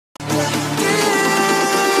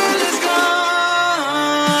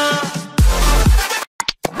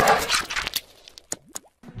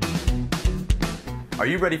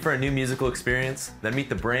you ready for a new musical experience? Then meet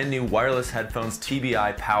the brand new wireless headphones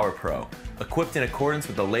TBI PowerPro. Equipped in accordance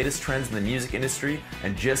with the latest trends in the music industry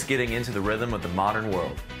and just getting into the rhythm of the modern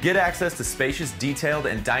world. Get access to spacious, detailed,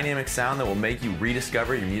 and dynamic sound that will make you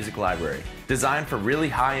rediscover your music library. Designed for really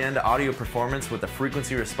high-end audio performance with a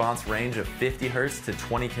frequency response range of 50 Hz to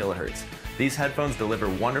 20 kHz. These headphones deliver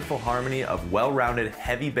wonderful harmony of well-rounded,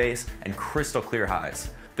 heavy bass and crystal clear highs.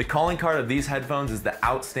 The calling card of these headphones is the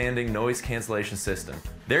outstanding noise cancellation system.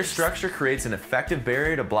 Their structure creates an effective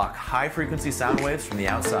barrier to block high-frequency sound waves from the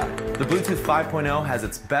outside. The Bluetooth 5.0 has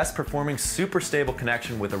its best-performing super stable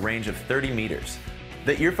connection with a range of 30 meters.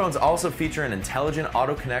 The earphones also feature an intelligent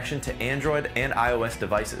auto connection to Android and iOS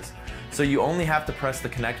devices, so you only have to press the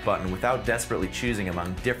connect button without desperately choosing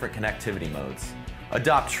among different connectivity modes.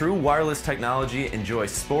 Adopt true wireless technology, enjoy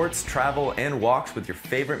sports, travel, and walks with your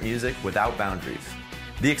favorite music without boundaries.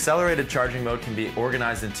 The accelerated charging mode can be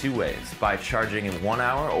organized in two ways, by charging in 1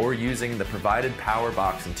 hour or using the provided power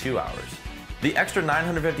box in 2 hours. The extra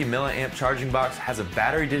 950 mAh charging box has a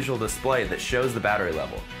battery digital display that shows the battery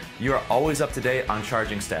level. You are always up to date on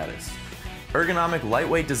charging status. Ergonomic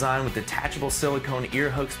lightweight design with detachable silicone ear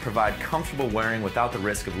hooks provide comfortable wearing without the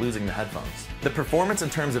risk of losing the headphones. The performance in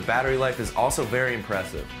terms of battery life is also very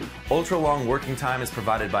impressive. Ultra long working time is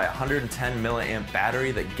provided by a 110 mAh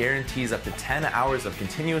battery that guarantees up to 10 hours of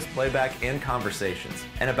continuous playback and conversations,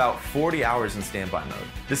 and about 40 hours in standby mode.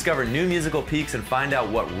 Discover new musical peaks and find out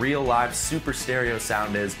what real live super stereo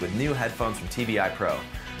sound is with new headphones from TBI Pro.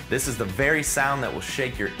 This is the very sound that will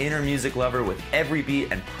shake your inner music lover with every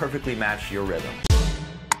beat and perfectly match your rhythm.